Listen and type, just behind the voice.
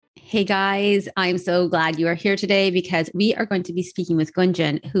Hey guys, I'm so glad you are here today because we are going to be speaking with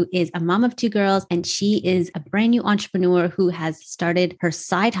Gunjan, who is a mom of two girls, and she is a brand new entrepreneur who has started her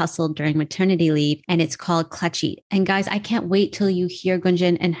side hustle during maternity leave, and it's called Clutchy. And guys, I can't wait till you hear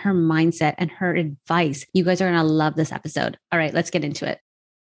Gunjan and her mindset and her advice. You guys are going to love this episode. All right, let's get into it.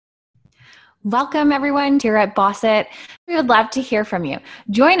 Welcome everyone here at Bossit. We would love to hear from you.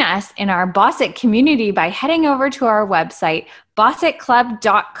 Join us in our Bossit community by heading over to our website,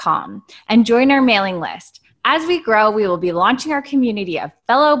 bossitclub.com, and join our mailing list. As we grow, we will be launching our community of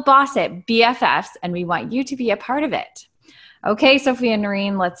fellow Bossit BFFs, and we want you to be a part of it. Okay, Sophia and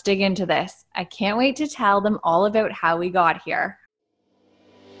Noreen, let's dig into this. I can't wait to tell them all about how we got here.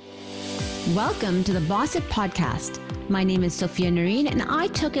 Welcome to the Bossit Podcast. My name is Sophia Noreen, and I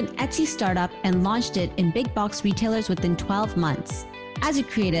took an Etsy startup and launched it in big box retailers within 12 months. As a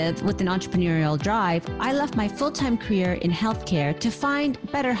creative with an entrepreneurial drive, I left my full-time career in healthcare to find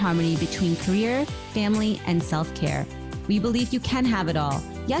better harmony between career, family, and self-care. We believe you can have it all.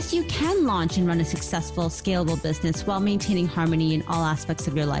 Yes, you can launch and run a successful, scalable business while maintaining harmony in all aspects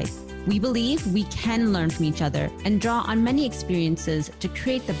of your life. We believe we can learn from each other and draw on many experiences to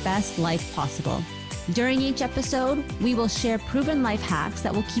create the best life possible. During each episode, we will share proven life hacks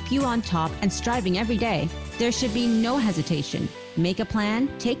that will keep you on top and striving every day. There should be no hesitation. Make a plan,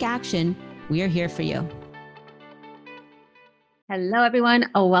 take action. We are here for you. Hello, everyone.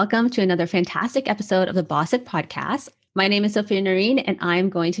 Welcome to another fantastic episode of the Bossit Podcast. My name is Sophia Noreen, and I'm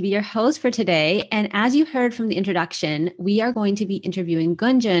going to be your host for today. And as you heard from the introduction, we are going to be interviewing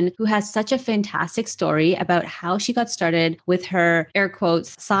Gunjan, who has such a fantastic story about how she got started with her, air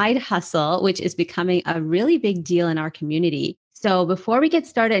quotes, side hustle, which is becoming a really big deal in our community. So before we get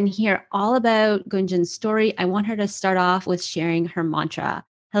started and hear all about Gunjan's story, I want her to start off with sharing her mantra.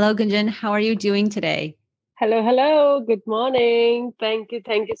 Hello, Gunjan. How are you doing today? Hello. Good morning. Thank you,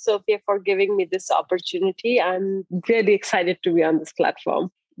 Sophia, for giving me this opportunity. I'm really excited to be on this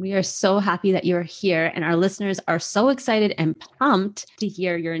platform. We are so happy that you're here, and our listeners are so excited and pumped to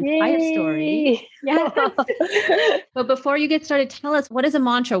hear your entire story. Yes. But before you get started, tell us, what is a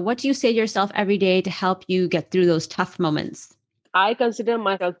mantra? What do you say to yourself every day to help you get through those tough moments? I consider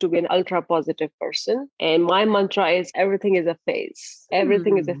myself to be an ultra positive person. And my mantra is everything is a phase.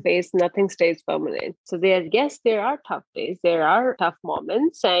 Everything is a phase. Nothing stays permanent. So there are tough days. There are tough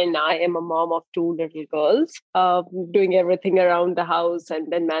moments. And I am a mom of two little girls, doing everything around the house and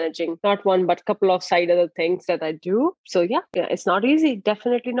then managing not one, but a couple of side other things that I do. So yeah, it's not easy.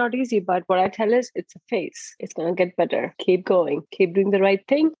 Definitely not easy. But what I tell is it's a phase. It's going to get better. Keep going. Keep doing the right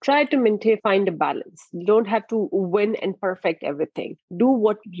thing. Try to find a balance. You don't have to win and perfect everything. Do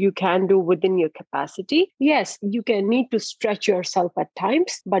what you can do within your capacity. Yes, you can need to stretch yourself at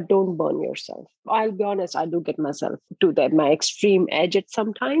times, but don't burn yourself. I'll be honest, I do get myself to my extreme edge at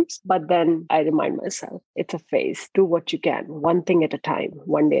sometimes, but then I remind myself it's a phase. Do what you can, one thing at a time,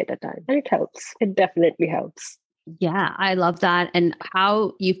 one day at a time. And it helps. It definitely helps. Yeah, I love that. And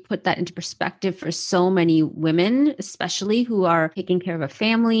how you've put that into perspective for so many women, especially who are taking care of a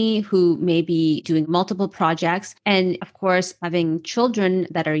family, who may be doing multiple projects. And of course, having children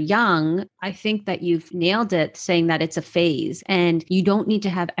that are young, I think that you've nailed it saying that it's a phase and you don't need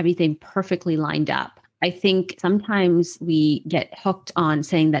to have everything perfectly lined up. I think sometimes we get hooked on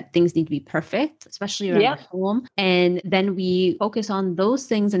saying that things need to be perfect, especially around our home. And then we focus on those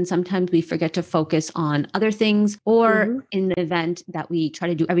things. And sometimes we forget to focus on other things, or in the event that we try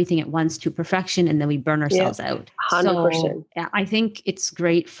to do everything at once to perfection and then we burn ourselves out. 100%. So I think it's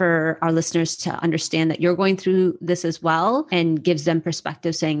great for our listeners to understand that you're going through this as well, and gives them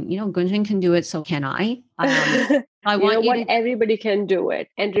perspective saying, Gunjan can do it, so can I. Everybody can do it.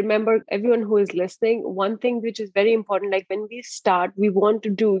 And remember, everyone who is listening, one thing which is very important, like when we start, we want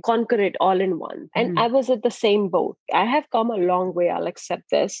to conquer it all in one. And I was at the same boat. I have come a long way. I'll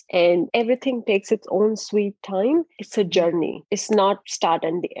accept this. And everything takes its own sweet time. It's a journey. It's not start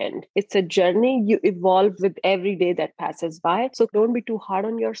and the end. It's a journey. You evolve with every day that passes by. So don't be too hard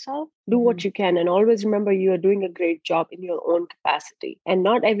on yourself. Do what you can. And always remember, you are doing a great job in your own capacity. And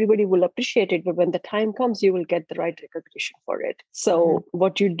not everybody will appreciate it. But when the time comes, you will get the right recognition for it. So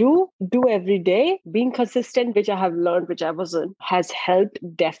what you do every day, being consistent, which I have learned, which I wasn't, has helped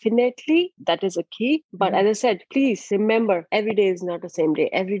definitely. That is a key. But as I said, please remember, every day is not the same day.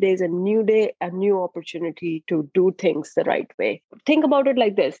 Every day is a new day, a new opportunity to do things the right way. Think about it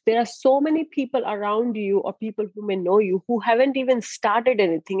like this. There are so many people around you or people who may know you who haven't even started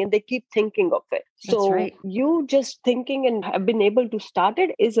anything and they keep thinking of it. So you just thinking and have been able to start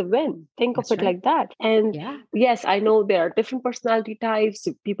it is a win. Think of it like that. And yes, yes, I know there are different personality types.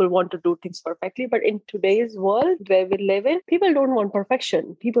 People want to do things perfectly, but in today's world where we live in, people don't want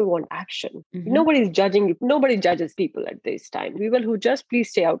perfection. People want action. Nobody's judging you. Nobody judges people at this time. People who just please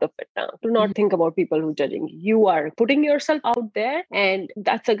stay out of it now. Do not think about people who are judging you. You are putting yourself out there, and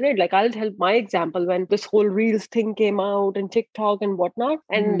that's a great. Like, I'll tell my example when this whole Reels thing came out and TikTok and whatnot,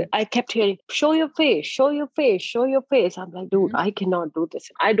 and I kept hearing, "Show your face, show your face, show your face." I'm like, dude, I cannot do this.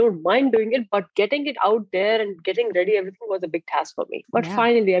 I don't mind doing it, but getting it out there and getting ready, everything was a big task for me. But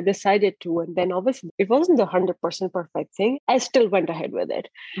finally, I decided to, and then obviously it wasn't the 100% perfect thing. I still went ahead with it.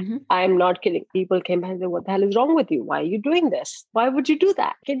 I'm not kidding. People came back and said, "What the hell is wrong with you? Why are you doing this? Why would you do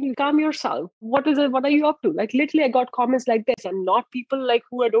that? Can you calm yourself? What is it? What are you up to?" Like, literally, I got comments like this, and not people like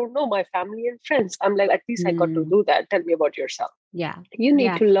who I don't know, my family and friends. I'm like, at least I got to do that. Tell me about yourself. Yeah. You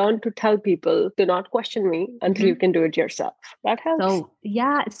need to learn to tell people to not question me until you can do it yourself. That helps. So,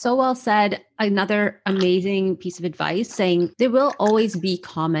 yeah, it's so well said. Another amazing piece of advice saying there will always be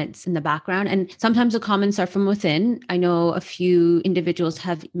comments in the background. And sometimes the comments are from within. I know a few individuals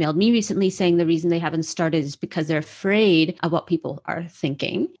have mailed me recently saying the reason they haven't started is because they're afraid of what people are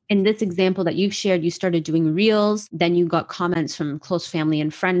thinking. In this example that you've shared, you started doing Reels, then you got comments from close family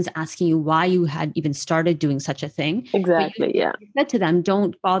and friends asking you why you had even started doing such a thing. Exactly, yeah. You said to them,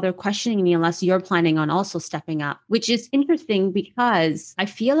 don't bother questioning me unless you're planning on also stepping up, which is interesting because I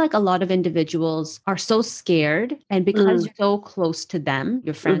feel like a lot of individuals are so scared. And because you're so close to them,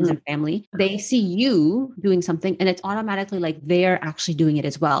 your friends and family, they see you doing something and it's automatically like they're actually doing it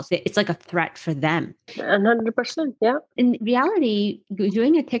as well. So it's like a threat for them. 100%, yeah. In reality,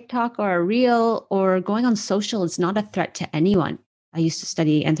 doing a TikTok or a reel or going on social is not a threat to anyone. I used to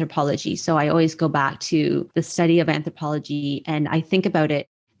study anthropology, so I always go back to the study of anthropology and I think about it.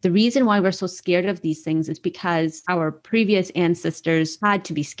 The reason why we're so scared of these things is because our previous ancestors had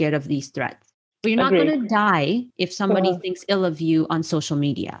to be scared of these threats. But you're not going to die if somebody thinks ill of you on social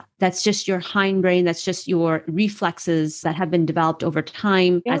media. That's just your hindbrain. That's just your reflexes that have been developed over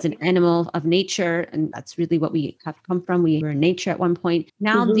time as an animal of nature. And that's really what we have come from. We were in nature at one point.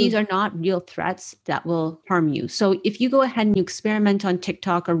 Now, these are not real threats that will harm you. So if you go ahead and you experiment on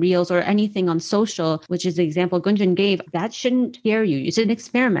TikTok or Reels or anything on social, which is the example Gunjan gave, that shouldn't scare you. It's an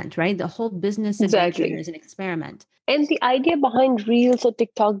experiment, right? The whole business adventure is an experiment. And the idea behind Reels or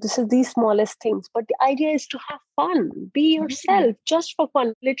TikTok, this is the smallest things, but the idea is to have fun, be yourself, just for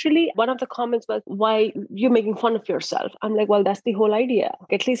fun. Literally, one of the comments was, "Why you're making fun of yourself?" I'm like, well, that's the whole idea.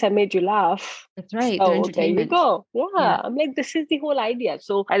 At least I made you laugh. That's right. So there you go. Yeah. I'm like, this is the whole idea.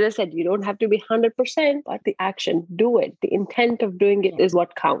 So as I said, you don't have to be 100%, but the action, do it. The intent of doing it is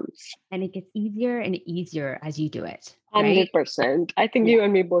what counts. And it gets easier and easier as you do it. 100%. I think you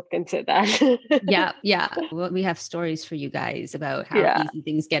and me both can say that. Yeah. Well, we have stories for you guys about how easy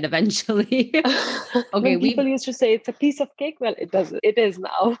things get eventually. Okay, people used to say it's a piece of cake. Well, it doesn't. It is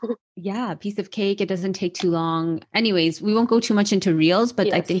now. Yeah, a piece of cake. It doesn't take too long. Anyways, we won't go too much into Reels,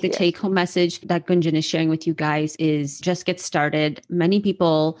 but I think the take-home message that Gunjan is sharing with you guys is just get started. Many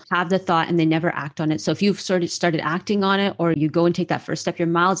people have the thought and they never act on it. So if you've started acting on it, or you go and take that first step, you're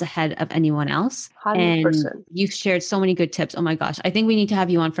miles ahead of anyone else. 100%. And you've shared so many good tips. Oh my gosh. I think we need to have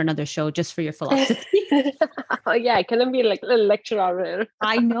you on for another show just for your philosophy. Oh yeah, can I be like a little lecturer here?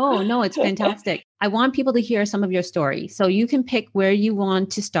 I know. No, it's fantastic. I want people to hear some of your story. So you can pick where you want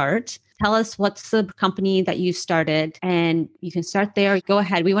to start. Tell us what's the company that you started and you can start there. Go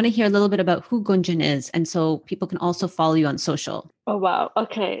ahead. We want to hear a little bit about who Gunjan is. And so people can also follow you on social. Oh, wow.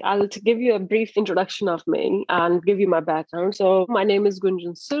 Okay. I'll give you a brief introduction of me and give you my background. So my name is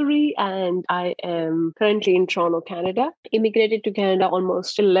Gunjan Suri and I am currently in Toronto, Canada. Immigrated to Canada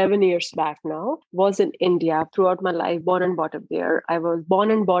almost 11 years back now. Was in India throughout my life, born and brought up there. I was born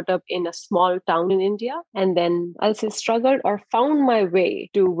and brought up in a small town in India. And then I'll say struggled or found my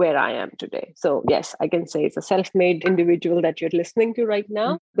way to where I am today. So yes, I can say it's a self-made individual that you're listening to right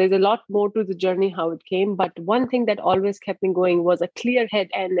now. There's a lot more to the journey, how it came. But one thing that always kept me going was a clear head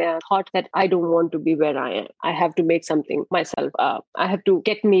and a thought that I don't want to be where I am. I have to make something myself up. I have to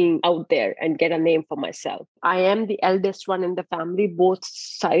get me out there and get a name for myself. I am the eldest one in the family, both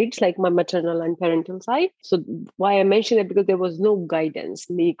sides, like my maternal and parental side. So why I mention it, because there was no guidance.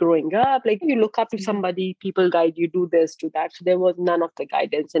 Me growing up, like you look up to somebody, people guide you, do this, do that. So there was none of the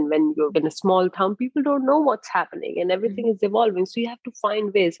guidance. And when you're in a small town, people don't know what's happening and everything is evolving. So you have to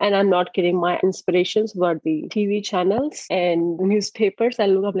find ways. And I'm not kidding. My inspirations were the TV channels and newspapers. I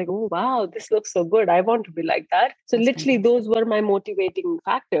look up like, oh, wow, this looks so good. I want to be like that. So literally those were my motivating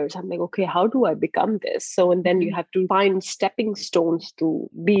factors. I'm like, okay, how do I become this? So, and then you have to find stepping stones to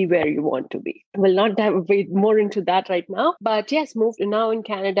be where you want to be. We'll not dive way more into that right now. But yes, moved now in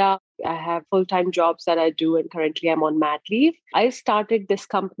Canada. I have full-time jobs that I do, and currently I'm on mat leave. I started this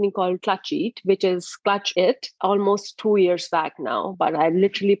company called Clutch Eat, which is Clutch It, almost 2 years back now. But I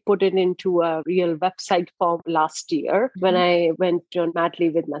literally put it into a real website form last year when I went on mat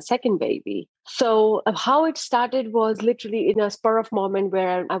leave with my second baby. So how it started was literally in a spur of moment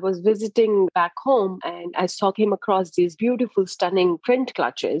where I was visiting back home and came across these beautiful, stunning print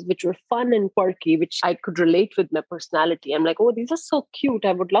clutches, which were fun and quirky, which I could relate with my personality. I'm like, oh, these are so cute.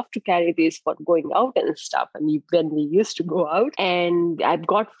 I would love to carry these for going out and stuff. And when we used to go out, and I've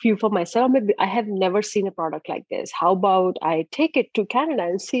got few for myself. I have never seen a product like this. How about I take it to Canada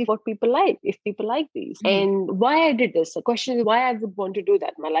and see what people like, if people like these. And why I did this. The question is why I would want to do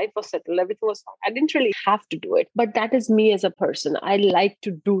that. My life was settled. Everything was fine. I didn't really have to do it. But that is me as a person. I like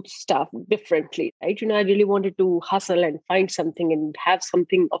to do stuff differently, right? I really wanted to hustle and find something and have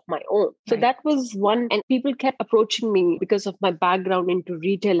something of my own. So that was one. And people kept approaching me because of my background into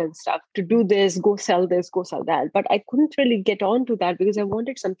retail and stuff to do this, go sell that. But I couldn't really get onto that because I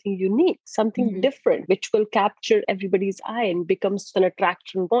wanted something unique, something different, which will capture everybody's eye and becomes an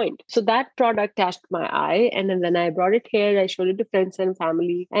attraction point. So that product catched my eye. And then I brought it here. I showed it to friends and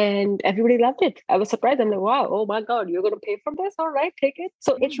family, and everybody loved it. I was surprised. I'm like, wow, oh my God, you're going to pay for this? All right, take it.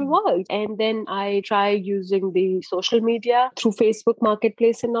 So it worked. And then I tried using the social media through Facebook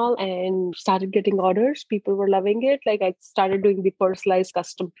Marketplace and all, and started getting orders. People were loving it. Like I started doing the personalized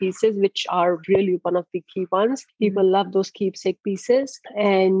custom pieces, which are really one of the key ones. People love those keepsake pieces.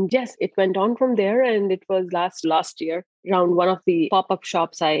 And yes, it went on from there. And it was last year. Around one of the pop-up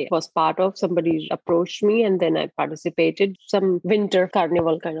shops I was part of, somebody approached me and then I participated, some winter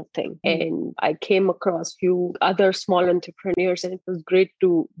carnival kind of thing. And I came across few other small entrepreneurs, and it was great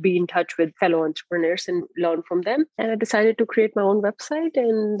to be in touch with fellow entrepreneurs and learn from them. And I decided to create my own website,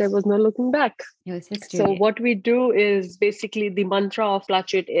 and there was no looking back. It was history. So what we do is basically the mantra of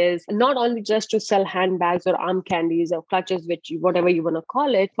Clutch It is not only just to sell handbags or arm candies or clutches, which whatever you want to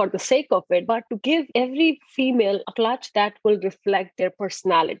call it, for the sake of it, but to give every female a clutch that will reflect their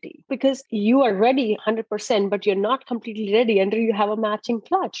personality. Because you are ready 100%, but you're not completely ready until you have a matching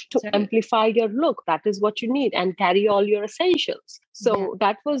clutch to amplify your look. That is what you need, and carry all your essentials. So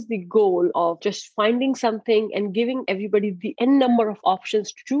that was the goal of just finding something and giving everybody the n number of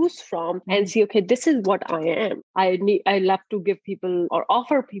options to choose from and see, okay, this is what I am. I love to give people or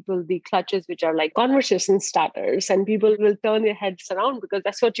offer people the clutches, which are like conversation starters, and people will turn their heads around because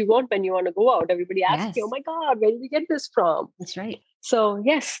that's what you want when you want to go out. Everybody asks you, oh my God, where did we get this from? That's right. So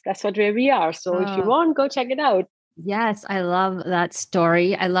yes, that's what where we are. So if you want, go check it out. Yes, I love that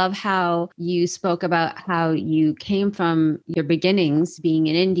story. I love how you spoke about how you came from your beginnings being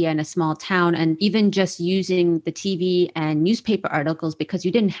in India in a small town, and even just using the TV and newspaper articles because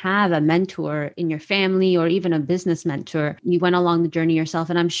you didn't have a mentor in your family or even a business mentor. You went along the journey yourself.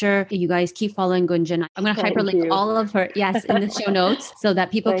 And I'm sure you guys keep following Gunjan. I'm going to hyperlink all of her, in the show notes so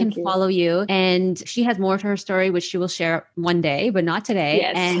that people can follow you. And she has more to her story, which she will share one day, but not today.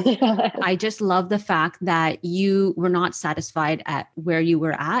 Yes. And I just love the fact that you were not satisfied at where you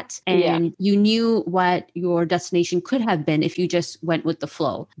were at, and you knew what your destination could have been if you just went with the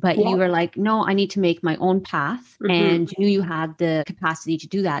flow. But you were like, no, I need to make my own path. And you knew you had the capacity to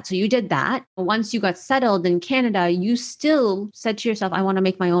do that. So you did that. Once you got settled in Canada, you still said to yourself, I want to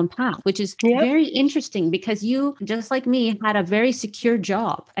make my own path, which is very interesting because you, just like me, had a very secure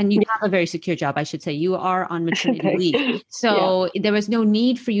job, and you have a very secure job, I should say. You are on maternity leave. So there was no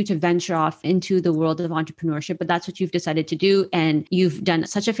need for you to venture off into the world of entrepreneurship, but that's what you've decided to do. And you've done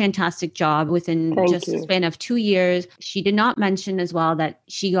such a fantastic job within a span of 2 years. She did not mention as well that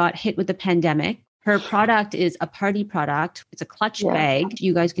she got hit with the pandemic. Her product is a party product. It's a clutch bag.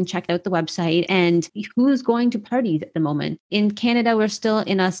 You guys can check out the website. And who's going to parties at the moment? In Canada, we're still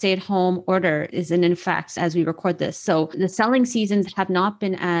in a stay-at-home order, is in effect as we record this. So the selling seasons have not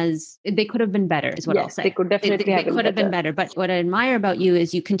been they could have been better, is what I'll say. They could definitely have been better. But what I admire about you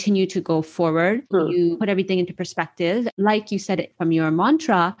is you continue to go forward. You put everything into perspective. Like you said it from your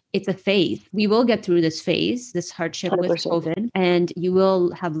mantra, it's a phase. We will get through this phase, this hardship 100%. With COVID, and you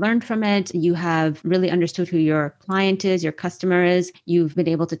will have learned from it. You have really understood who your client is, your customer is. You've been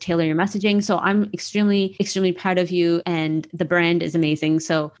able to tailor your messaging. So I'm extremely, extremely proud of you, and the brand is amazing.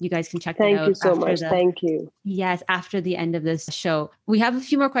 So you guys can check that out. Thank you so much. Thank you. Yes, after the end of this show. We have a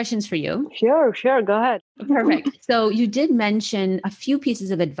few more questions for you. Sure. Go ahead. Perfect. So you did mention a few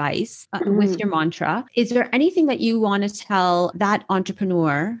pieces of advice with your mantra. Is there anything that you want to tell that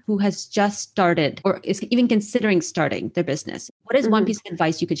entrepreneur who has just started or is even considering starting their business? What is one piece of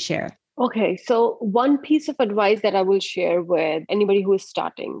advice you could share? Okay, so one piece of advice that I will share with anybody who is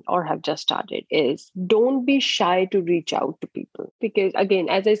starting or have just started is don't be shy to reach out to people. Because again,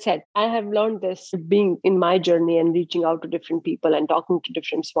 as I said, I have learned this being in my journey and reaching out to different people and talking to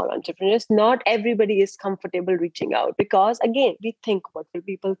different small entrepreneurs. Not everybody is comfortable reaching out because again, we think, what will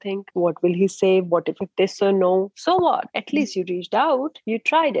people think? What will he say? What if this or no? So what? At least you reached out, you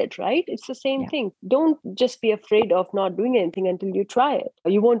tried it, right? It's the same thing. Don't just be afraid of not doing anything until you try it.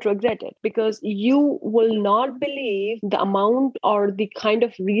 You won't regret it because you will not believe the amount or the kind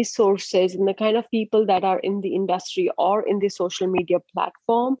of resources and the kind of people that are in the industry or in the social media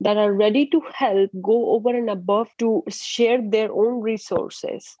platform that are ready to help go over and above to share their own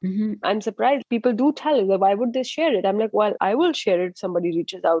resources. I'm surprised people do tell me, why would they share it? I'm like, well, I will share it. Somebody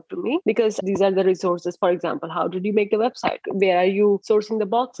reaches out to me because these are the resources. For example, how did you make the website? Where are you sourcing the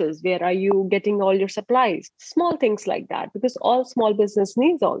boxes? Where are you getting all your supplies? Small things like that, because all small business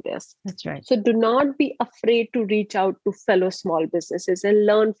needs all this. That's right. So do not be afraid to reach out to fellow small businesses and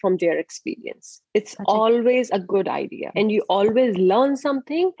learn from their experience. It's always a good idea. And you always learn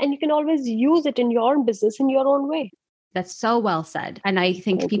something and you can always use it in your own business in your own way. That's so well said. And I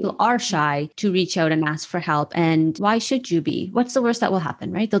think people are shy to reach out and ask for help. And why should you be? What's the worst that will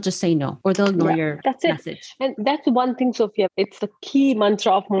happen, right? They'll just say no, or they'll ignore your message. And that's one thing, Sophia. It's the key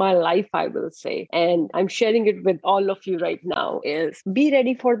mantra of my life, I will say. And I'm sharing it with all of you right now is be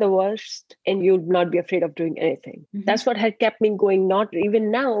ready for the worst and you'll not be afraid of doing anything. That's what had kept me going, not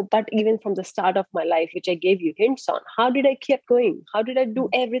even now, but even from the start of my life, which I gave you hints on. How did I keep going? How did I do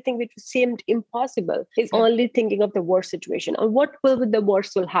everything which seemed impossible? It's only thinking of the worst situation or what will with the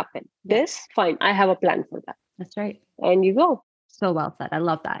worst will happen. This, fine. I have a plan for that. That's right. And you go. So well said. I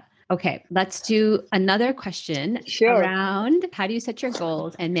love that. Okay, let's do another question around how do you set your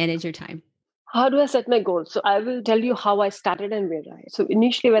goals and manage your time? How do I set my goals? So I will tell you how I started and where I. So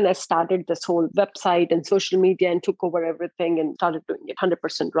initially when I started this whole website and social media and took over everything and started doing it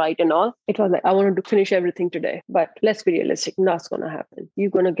 100% right and all, it was like, I wanted to finish everything today. But let's be realistic, not going to happen. You're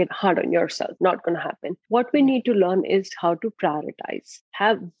going to get hard on yourself, not going to happen. What we need to learn is how to prioritize.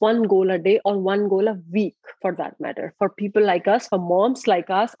 Have one goal a day or one goal a week for that matter. For people like us, for moms like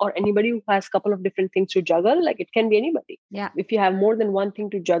us, or anybody who has a couple of different things to juggle, like it can be anybody. Yeah. If you have more than one thing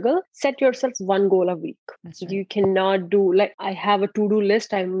to juggle, set yourself one goal a week. That's right. You cannot do like I have a to-do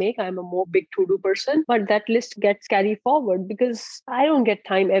list I make. I'm a more big to-do person, but that list gets carried forward because I don't get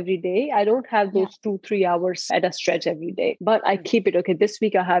time every day. I don't have those 2-3 hours at a stretch every day, but I keep it. Okay, this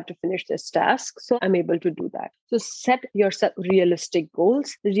week I have to finish this task. So I'm able to do that. So set yourself realistic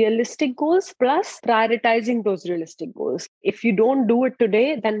goals plus prioritizing those realistic goals. If you don't do it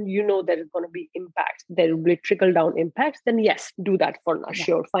today, then you know there is going to be impact. There will be trickle down impacts. Then yes, do that for now.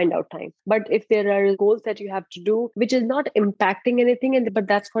 Sure, find out time. But if there are goals that you have to do, which is not impacting anything, but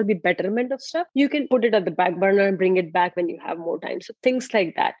that's for the betterment of stuff, you can put it at the back burner and bring it back when you have more time. So things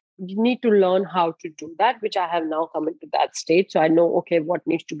like that. You need to learn how to do that, which I have now come into that state. So I know, okay, what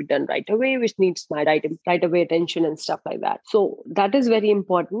needs to be done right away, which needs my right away attention and stuff like that. So that is very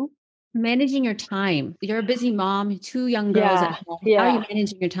important. Managing your time. You're a busy mom, 2 young girls at home. How are you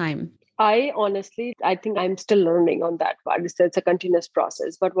managing your time? I think I'm still learning on that part. It's a continuous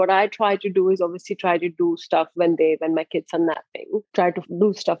process. But what I try to do is obviously try to do stuff when my kids are napping, try to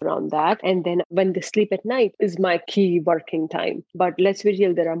do stuff around that. And then when they sleep at night is my key working time. But let's be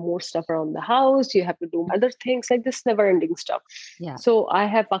real, there are more stuff around the house. You have to do other things like this never ending stuff. Yeah. So I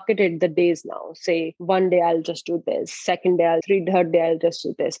have bucketed the days now. Say one day I'll just do this. Third day I'll just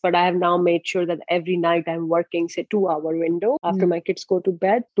do this. But I have now made sure that every night I'm working, say 2-hour window after my kids go to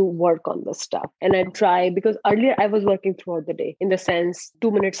bed to work on the stuff. And I try, because earlier I was working throughout the day in the sense 2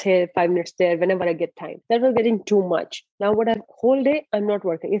 minutes here, 5 minutes there, whenever I get time. That was getting too much. Now whole day I'm not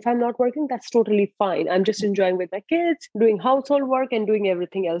working. If I'm not working, that's totally fine. I'm just enjoying with my kids, doing household work and doing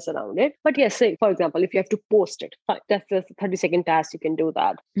everything else around it. But yes, say for example, if you have to post it, fine, that's the 30-second task, you can do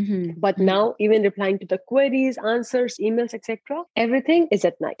that. But now even replying to the queries, answers, emails, etc., everything is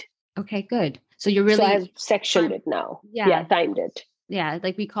at night. Okay, good. So you're really... So I've sectioned it now. Yeah, timed it. Yeah,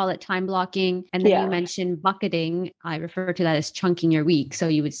 like we call it time blocking. And then you mentioned bucketing. I refer to that as chunking your week. So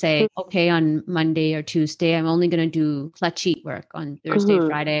you would say, okay, on Monday or Tuesday, I'm only going to do clutch sheet work. On Thursday,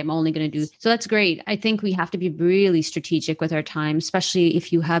 Friday, I'm only going to do. So that's great. I think we have to be really strategic with our time, especially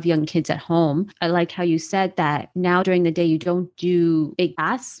if you have young kids at home. I like how you said that now during the day, you don't do big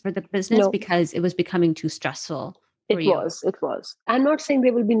tasks for the business because it was becoming too stressful. for you? It was. I'm not saying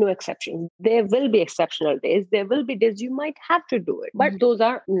there will be no exceptions. There will be exceptional days. There will be days you might have to do it. But those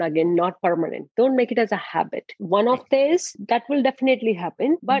are, again, not permanent. Don't make it as a habit. One of days, that will definitely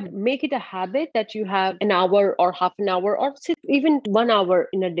happen. But make it a habit that you have an hour or half an hour or even 1 hour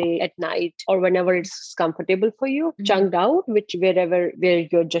in a day at night or whenever it's comfortable for you, chunked out, where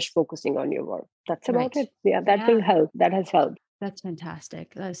you're just focusing on your work. That's about it. Yeah, that will help. That has helped. That's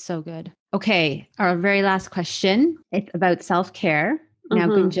fantastic. That's so good. Okay. Our very last question. It's about self-care. Now,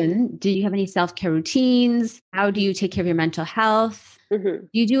 Gunjan, do you have any self-care routines? How do you take care of your mental health? Do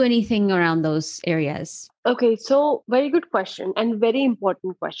you do anything around those areas? Okay, so very good question and very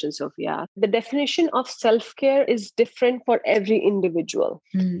important question, Sophia. The definition of self-care is different for every individual.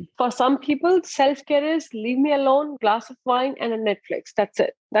 For some people, self-care is leave me alone, glass of wine and a Netflix. That's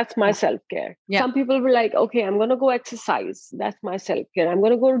it. That's my self-care. Some people were like, okay, I'm going to go exercise. That's my self-care. I'm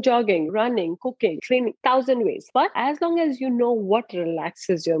going to go jogging, running, cooking, training, 1,000 ways. But as long as you know what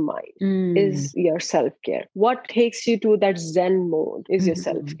relaxes your mind is your self-care. What takes you to that Zen mode is your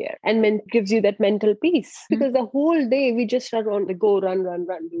self-care and gives you that mental peace. Because the whole day we just run,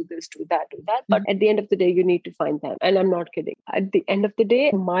 do this, do that. But at the end of the day, you need to find time. And I'm not kidding. At the end of the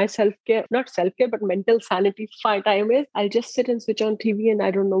day, my self-care, not self-care, but mental sanity time is I'll just sit and switch on TV and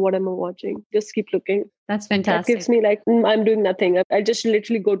I don't know what I'm watching. Just keep looking. That's fantastic. That gives me like, I'm doing nothing. I just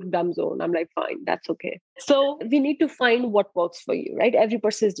literally go to dumb zone. I'm like, fine, that's okay. So we need to find what works for you, right? Every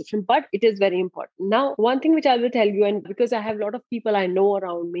person is different, but it is very important. Now, one thing which I will tell you, and because I have a lot of people I know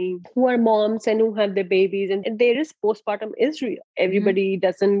around me who are moms and who have their babies, and there is postpartum is real. Everybody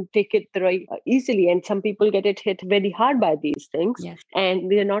doesn't take it very easily. And some people get it hit very hard by these things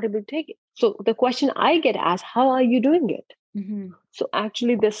and they're not able to take it. So the question I get asked, how are you doing it? So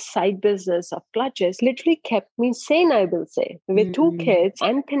actually this side business of clutches literally kept me sane, I will say. With 2 kids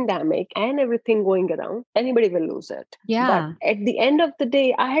and pandemic and everything going around, anybody will lose it. But at the end of the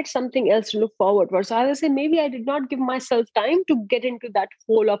day, I had something else to look forward for. So I will say maybe I did not give myself time to get into that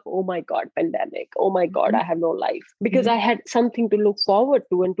hole of, oh my God, pandemic. Oh my God, I have no life. Because I had something to look forward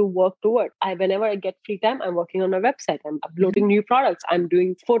to and to work toward. Whenever I get free time, I'm working on my website. I'm uploading new products. I'm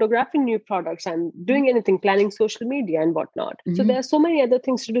doing photographing new products. I'm doing anything, planning social media and whatnot. So there are so many other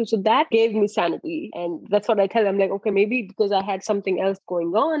things to do. So that gave me sanity. And that's what I tell them, like, okay, maybe because I had something else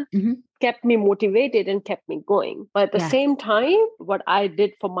going on, kept me motivated and kept me going. But at the same time, what I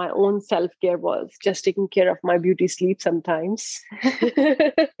did for my own self-care was just taking care of my beauty sleep sometimes.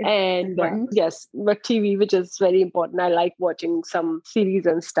 And yes, but TV, which is very important. I like watching some series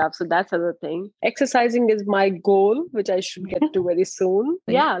and stuff. So that's another thing. Exercising is my goal, which I should get to very soon.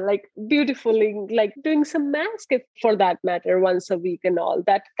 Yeah, like beautifully, like doing some mask if for that matter, once a week and all.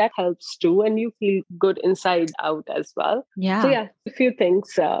 That helps too. And you feel good inside out as well. Yeah. So yeah, a few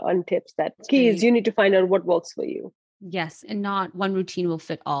things on tips. That key is you need to find out what works for you. Yes. And not one routine will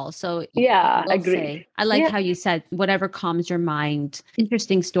fit all. So yeah, agreed. I like how you said, whatever calms your mind.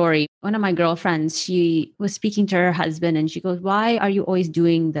 Interesting story. One of my girlfriends, she was speaking to her husband and she goes, why are you always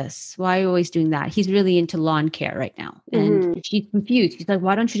doing this? Why are you always doing that? He's really into lawn care right now. And she's confused. She's like,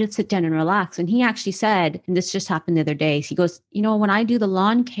 why don't you just sit down and relax? And he actually said, and this just happened the other day, he goes, when I do the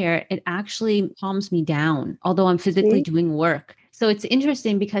lawn care, it actually calms me down, although I'm physically doing work. So it's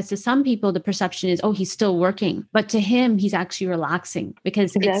interesting because to some people, the perception is, oh, he's still working. But to him, he's actually relaxing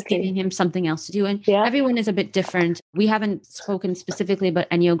because it's giving him something else to do. And everyone is a bit different. We haven't spoken specifically about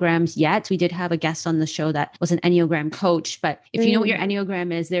Enneagrams yet. We did have a guest on the show that was an Enneagram coach. But if you know what your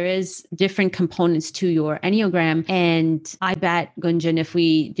Enneagram is, there is different components to your Enneagram. And I bet, Gunjan, if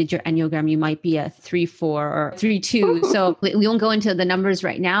we did your Enneagram, you might be a 3-4 or 3-2. So we won't go into the numbers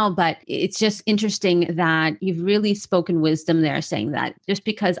right now, but it's just interesting that you've really spoken wisdom there, saying that just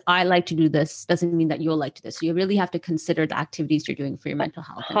because I like to do this doesn't mean that you'll like to do this. So you really have to consider the activities you're doing for your mental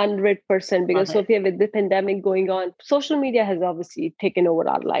health. 100%. Because Sophia, with the pandemic going on, social media has obviously taken over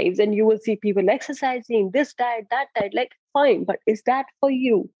our lives, and you will see people exercising, this diet, that diet, like fine, but is that for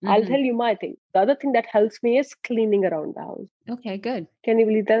you? I'll tell you my thing. The other thing that helps me is cleaning around the house. Okay, good. Can you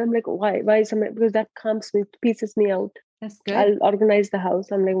believe that? I'm like, why is it? Because that calms me, pieces me out. That's good. I'll organize the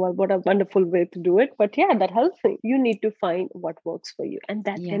house. I'm like, well, what a wonderful way to do it. But yeah, that helps me. You need to find what works for you. And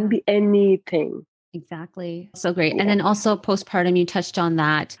that can be anything. Exactly. So great. And then also postpartum, you touched on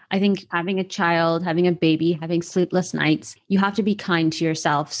that. I think having a child, having a baby, having sleepless nights, you have to be kind to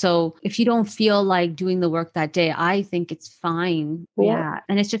yourself. So if you don't feel like doing the work that day, I think it's fine. Yeah.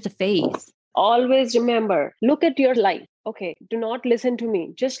 And it's just a phase. Always remember, look at your life. Okay, do not listen to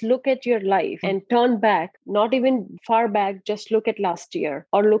me. Just look at your life and turn back, not even far back. Just look at last year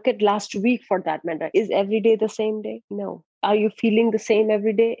or look at last week for that matter. Is every day the same day? No. Are you feeling the same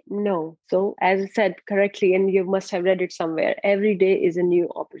every day? No. So as I said correctly, and you must have read it somewhere, every day is a new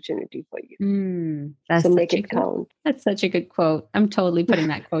opportunity for you. So make it count. That's such a good quote. I'm totally putting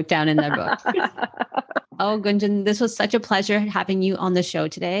that quote down in their book. Oh, Gunjan, this was such a pleasure having you on the show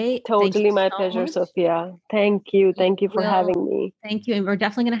today. Totally my pleasure, Sophia. Thank you. Thank you for having me. Thank you. And we're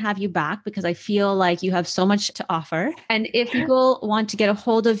definitely going to have you back because I feel like you have so much to offer. And if people want to get a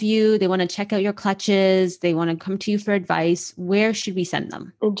hold of you, they want to check out your clutches, they want to come to you for advice, where should we send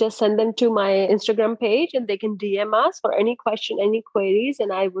them? Just send them to my Instagram page and they can DM us for any question, any queries,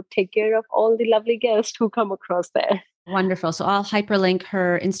 and I would take care of all the lovely guests who come across there. Wonderful. So I'll hyperlink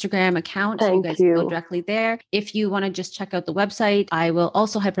her Instagram account. So you guys can go directly there. If you want to just check out the website, I will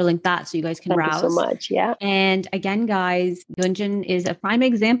also hyperlink that so you guys can browse. Thank you so much. Yeah. And again, guys, Gunjan is a prime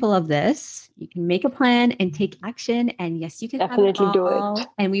example of this. You can make a plan and take action. And yes, you can definitely do it.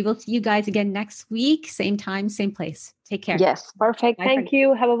 And we will see you guys again next week. Same time, same place. Take care. Yes. Perfect. Thank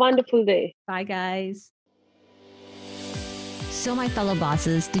you. Have a wonderful day. Bye, guys. So my fellow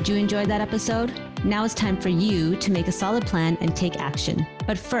bosses, did you enjoy that episode? Now it's time for you to make a solid plan and take action.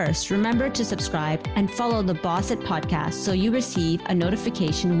 But first, remember to subscribe and follow the Boss It podcast so you receive a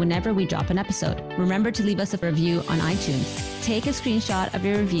notification whenever we drop an episode. Remember to leave us a review on iTunes. Take a screenshot of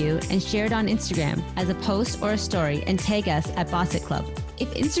your review and share it on Instagram as a post or a story and tag us at Boss It Club.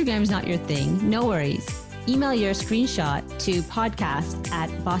 If Instagram is not your thing, no worries. Email your screenshot to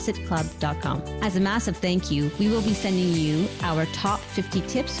podcast@bossitclub.com. As a massive thank you, we will be sending you our top 50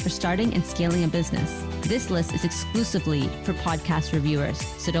 tips for starting and scaling a business. This list is exclusively for podcast reviewers,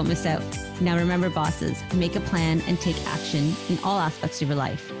 so don't miss out. Now remember, bosses, make a plan and take action in all aspects of your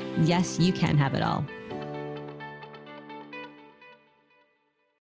life. Yes, you can have it all.